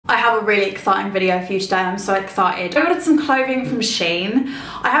I have a really exciting video for you today. I'm so excited. I ordered some clothing from Shein.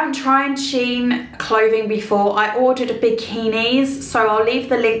 I haven't tried Shein clothing before. I ordered bikinis, so I'll leave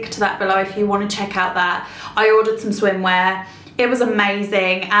the link to that below if you want to check out that. I ordered some swimwear. It was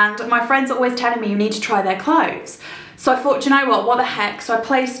amazing, and my friends are always telling me you need to try their clothes. So I thought, do you know what the heck? So I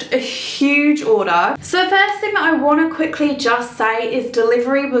placed a huge order. So the first thing that I want to quickly just say is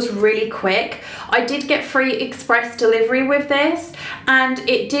delivery was really quick. I did get free express delivery with this, and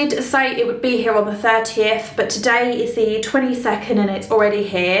it did say it would be here on the 30th, but today is the 22nd and it's already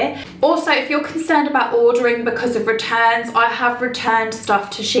here. Also, if you're concerned about ordering because of returns, I have returned stuff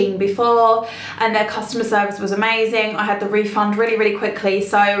to Shein before and their customer service was amazing. I had the refund really quickly,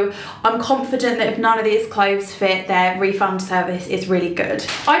 so I'm confident that if none of these clothes fit, their refund service is really good.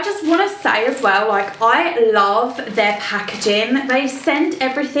 I just want to say as well, like, I love their packaging. They send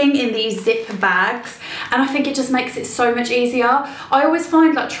everything in these zip bags, and I think it just makes it so much easier. I always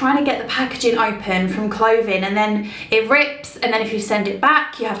find like trying to get the packaging open from clothing and then it rips, and then if you send it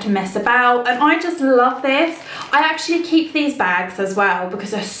back you have to mess about, and I just love this. I actually keep these bags as well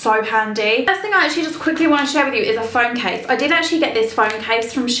because they're so handy. First thing I actually just quickly want to share with you is a phone case. I did actually get this phone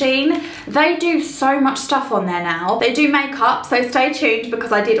case from Shein. They do so much stuff on there now. They do makeup, so stay tuned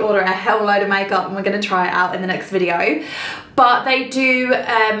because I did order a hell load of makeup and we're going to try it out in the next video. But they do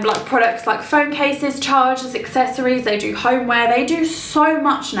like products like phone cases, chargers, accessories. They do homeware. They do so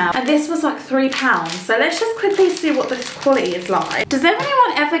much now, and this was like £3. So let's just quickly see what this quality is like. Does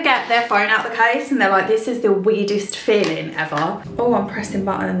anyone ever get their phone out the case and they're like, this is the weirdest feeling ever? Oh, I'm pressing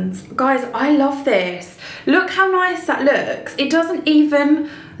buttons. Guys, I love this. Look how nice that looks. It doesn't even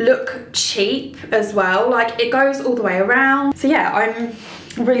look cheap as well. Like, it goes all the way around. So yeah, I'm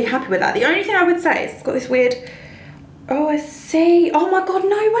really happy with that. The only thing I would say is it's got this weird, oh, I see. Oh my God,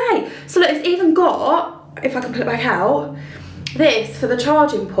 no way. So look, it's even got, if I can pull it back out, this for the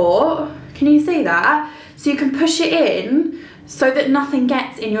charging port. Can you see that? So you can push it in so that nothing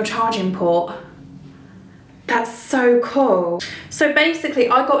gets in your charging port. That's so cool. So basically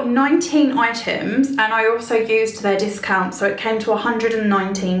I got 19 items and I also used their discount, so it came to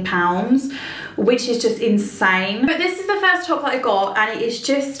 £119, which is just insane. But this is the first top that I got, and it is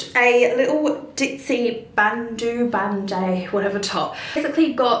just a little ditzy bandeau, whatever top.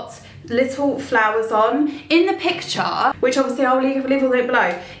 Basically got little flowers on. In the picture, which obviously I'll leave a link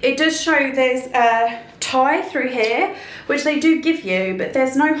below, it does show there's a tie through here, which they do give you, but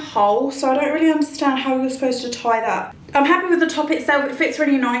there's no hole, so I don't really understand how you're supposed to tie that. I'm happy with the top itself. It fits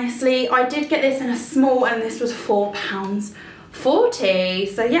really nicely. I did get this in a small and this was £4.40,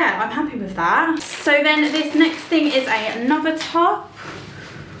 so yeah, I'm happy with that. So then this next thing is another top.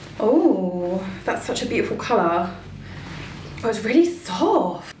 Oh, that's such a beautiful colour. Oh, it's really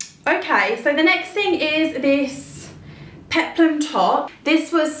soft. Okay, so the next thing is this peplum top.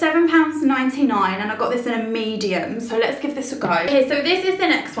 This was £7.99 and I got this in a medium, so let's give this a go. Okay, so this is the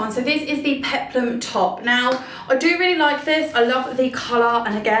next one. So this is the peplum top. Now, I do really like this. I love the colour,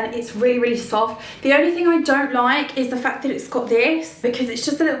 and again, it's really soft. The only thing I don't like is the fact that it's got this, because it's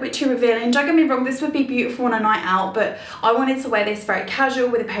just a little bit too revealing. Don't get me wrong, this would be beautiful on a night out, but I wanted to wear this very casual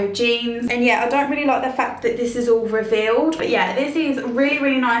with a pair of jeans. And yeah, I don't really like the fact that this is all revealed. But yeah, this is a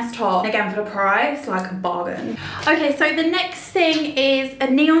really nice top. And again, for the price, like a bargain. Okay, so the next thing is a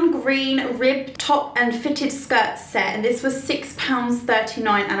neon green ribbed top and fitted skirt set, and this was £6.39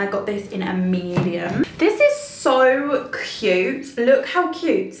 and I got this in a medium. This is so cute. Look how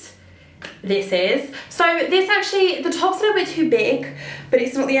cute this is. So this actually, the top's a little bit too big, but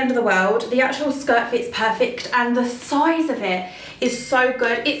it's not the end of the world. The actual skirt fits perfect, and the size of it is so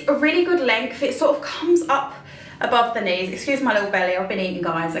good. It's a really good length. It sort of comes up above the knees. Excuse my little belly, I've been eating,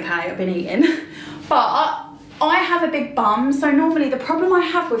 guys, okay, I've been eating. But I have a big bum, so normally the problem I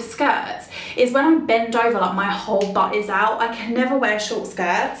have with skirts is when I bend over, like, my whole butt is out. I can never wear short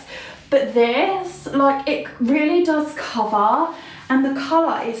skirts, but this, like, it really does cover, and the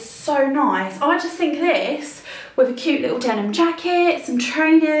colour is so nice. I just think this, with a cute little denim jacket, some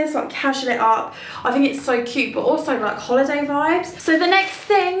trainers, like, casual it up, I think it's so cute, but also like holiday vibes. So the next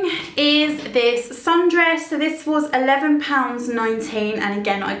thing is this sundress. So this was £11.19, and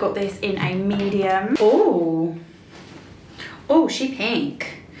again, I got this in a medium. Oh, she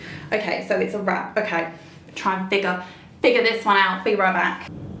pink. Okay, so it's a wrap. Okay, try and figure this one out. Be right back.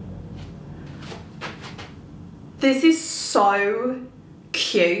 This is so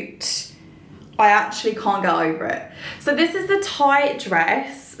cute. I actually can't get over it. So this is the tie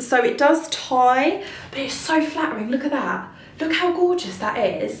dress. So it does tie, but it's so flattering. Look at that. Look how gorgeous that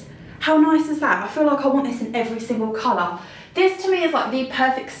is. How nice is that? I feel like I want this in every single colour. This to me is like the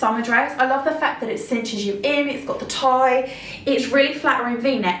perfect summer dress. I love the fact that it cinches you in, it's got the tie, it's really flattering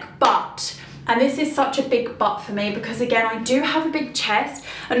V-neck, but, and this is such a big but for me because again, I do have a big chest,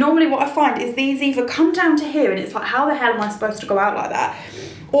 and normally what I find is these either come down to here and it's like, how the hell am I supposed to go out like that?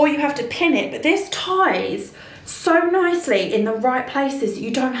 Or you have to pin it, but this ties so nicely in the right places that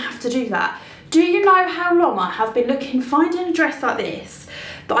you don't have to do that. Do you know how long I have been finding a dress like this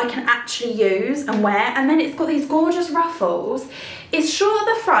that I can actually use and wear? And then it's got these gorgeous ruffles. It's short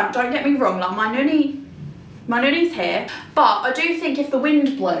at the front, don't get me wrong, like my noonie's here, but I do think if the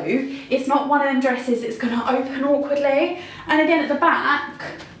wind blew, it's not one of them dresses that's gonna open awkwardly. And again at the back,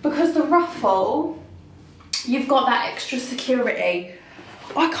 because the ruffle, you've got that extra security.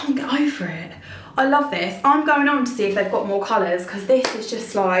 I can't get over it. I love this. I'm going on to see if they've got more colours because this is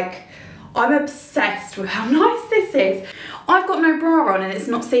just like, I'm obsessed with how nice this is. I've got no bra on and it's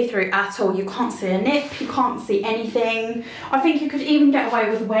not see-through at all. You can't see a nip, you can't see anything. I think you could even get away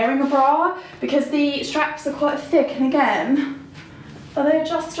with wearing a bra because the straps are quite thick, and again, are they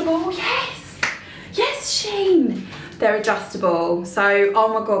adjustable? Yes! Yes, Shein! They're adjustable. So,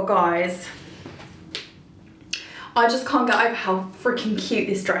 oh my God, guys. I just can't get over how freaking cute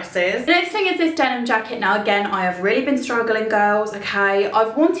this dress is. The next thing is this denim jacket. Now again, I have really been struggling, girls, okay?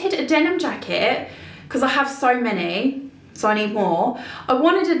 I've wanted a denim jacket because I have so many, so I need more. I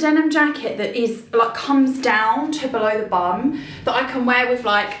wanted a denim jacket that is like comes down to below the bum, that I can wear with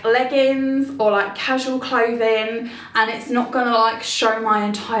like leggings or like casual clothing, and it's not gonna like show my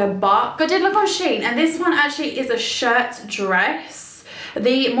entire butt. I did look on Shein, and this one actually is a shirt dress.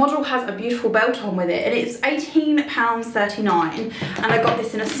 The model has a beautiful belt on with it, and it's £18.39, and I got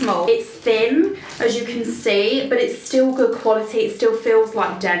this in a small. It's thin, as you can see, but it's still good quality. It still feels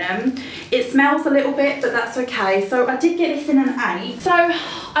like denim. It smells a little bit, but that's okay. So I did get this in an 8. So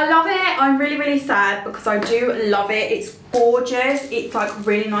I love it. I'm really, really sad because I do love it. It's gorgeous. It's like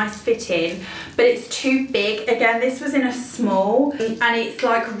really nice fitting, but it's too big. Again, this was in a small, and it's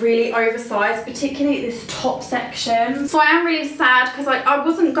like really oversized, particularly this top section. So I am really sad because I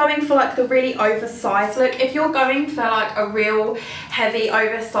wasn't going for like the really oversized look. If you're going for like a real heavy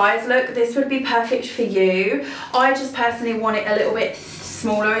oversized look, this would be perfect for you. I just personally want it a little bit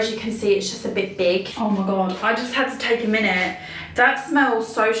smaller. As you can see, it's just a bit big. Oh my God, I just had to take a minute. That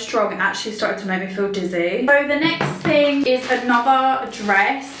smells so strong, it actually started to make me feel dizzy. So the next thing is another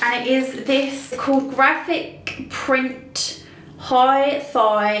dress, and it is this called graphic print high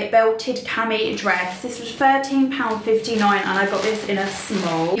thigh belted cami dress. This was £13.59, and I got this in a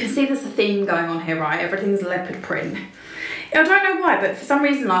small. You can see there's a theme going on here, right? Everything's leopard print. I don't know why, but for some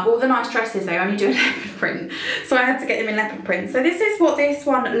reason, like all the nice dresses, they only do a leopard print. So I had to get them in leopard print. So this is what this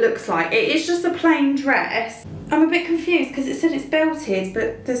one looks like. It is just a plain dress. I'm a bit confused because it said it's belted,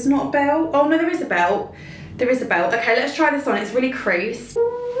 but there's not a belt. Oh no, there is a belt. There is a belt. Okay, let's try this on. It's really creased.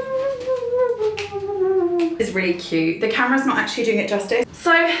 It's really cute. The camera's not actually doing it justice.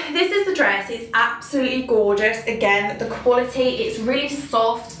 So this is the dress. It's absolutely gorgeous. Again, the quality, it's really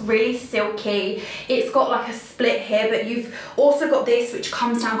soft, really silky. It's got like a split here, but you've also got this which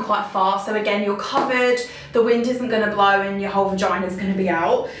comes down quite far. So again, you're covered, the wind isn't going to blow and your whole vagina is going to be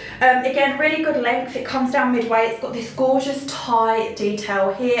out. Again, really good length. It comes down midway. It's got this gorgeous tie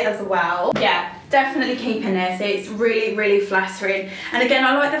detail here as well. Yeah. Definitely keeping this. It's really, really flattering. And again,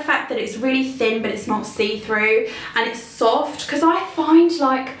 I like the fact that it's really thin, but it's not see-through, and it's soft, because I find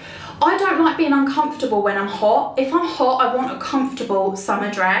like, I don't like being uncomfortable when I'm hot. If I'm hot, I want a comfortable summer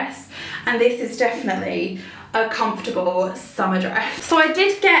dress, and this is definitely a comfortable summer dress. So I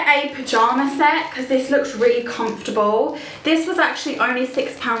did get a pyjama set because this looks really comfortable. This was actually only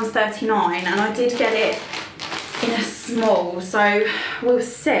 £6.39, and I did get it in a small, so we'll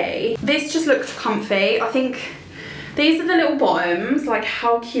see. This just looked comfy. I think these are the little bottoms, like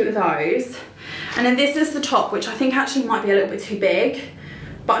how cute are those? And then this is the top, which I think actually might be a little bit too big,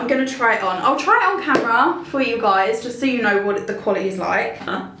 but I'm gonna try it on. I'll try it on camera for you guys, just so you know what the quality is like.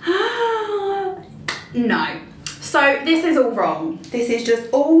 No. So this is all wrong. This is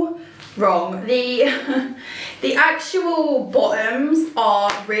just all wrong. The actual bottoms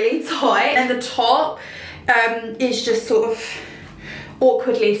are really tight, and the top is just sort of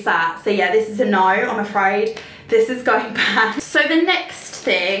awkwardly sat. So yeah, this is a no, I'm afraid. This is going back. So the next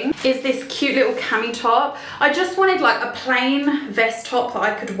thing is this cute little cami top. I just wanted like a plain vest top that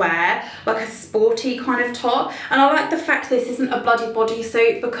I could wear, like a sporty kind of top. And I like the fact this isn't a bloody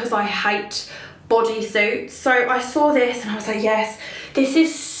bodysuit, because I hate bodysuits. So I saw this and I was like, yes, this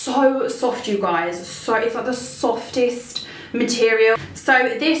is so soft, you guys. So it's like the softest material. So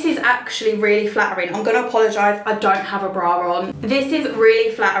this is actually really flattering. I'm gonna apologise, I don't have a bra on. This is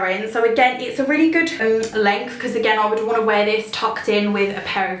really flattering. So again, it's a really good length, because again, I would want to wear this tucked in with a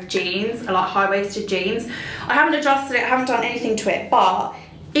pair of jeans, like high-waisted jeans. I haven't adjusted it, I haven't done anything to it, but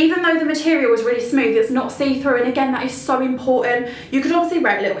even though the material is really smooth, it's not see-through, and again, that is so important. You could obviously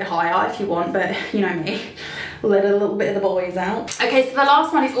wear it a little bit higher if you want, but you know me, let a little bit of the boys out. Okay, so the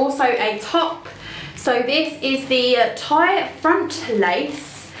last one is also a top. So this is the tie front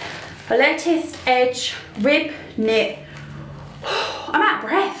lace, lettuce edge, rib knit, I'm out of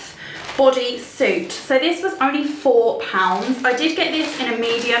breath, body suit. So this was only £4. I did get this in a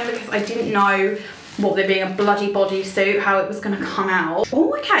medium because I didn't know, what, there being a bloody bodysuit, how it was going to come out.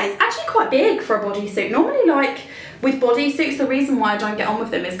 Oh, okay, it's actually quite big for a bodysuit. Normally, like, with bodysuits, the reason why I don't get on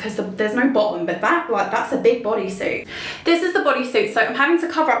with them is because there's no bottom, but that's a big bodysuit. This is the bodysuit, so I'm having to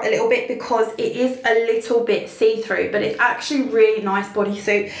cover up a little bit because it is a little bit see-through, but it's actually really nice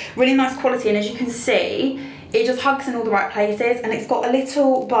bodysuit, really nice quality, and as you can see, it just hugs in all the right places, and it's got a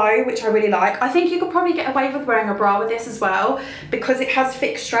little bow, which I really like. I think you could probably get away with wearing a bra with this as well, because it has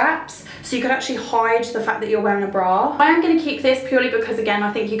fixed straps, so you could actually hide the fact that you're wearing a bra. I am going to keep this purely because, again,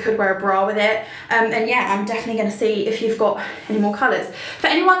 I think you could wear a bra with it. And yeah, I'm definitely going to see if you've got any more colours. For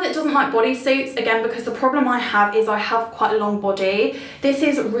anyone that doesn't like bodysuits, again, because the problem I have is I have quite a long body, this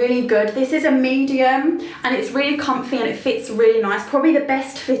is really good. This is a medium, and it's really comfy, and it fits really nice. Probably the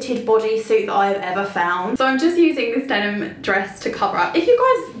best fitted bodysuit that I have ever found. So I'm just using this denim dress to cover up. If you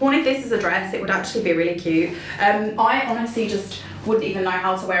guys wanted this as a dress, it would actually be really cute. I honestly just wouldn't even know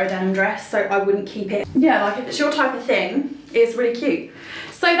how to wear a denim dress, so I wouldn't keep it. Yeah, like if it's your type of thing, it's really cute.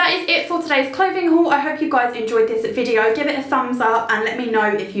 So that is it for today's clothing haul. I hope you guys enjoyed this video. Give it a thumbs up and let me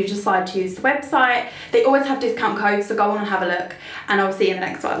know if you decide to use the website. They always have discount codes, so go on and have a look, and I'll see you in the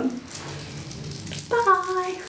next one. Bye.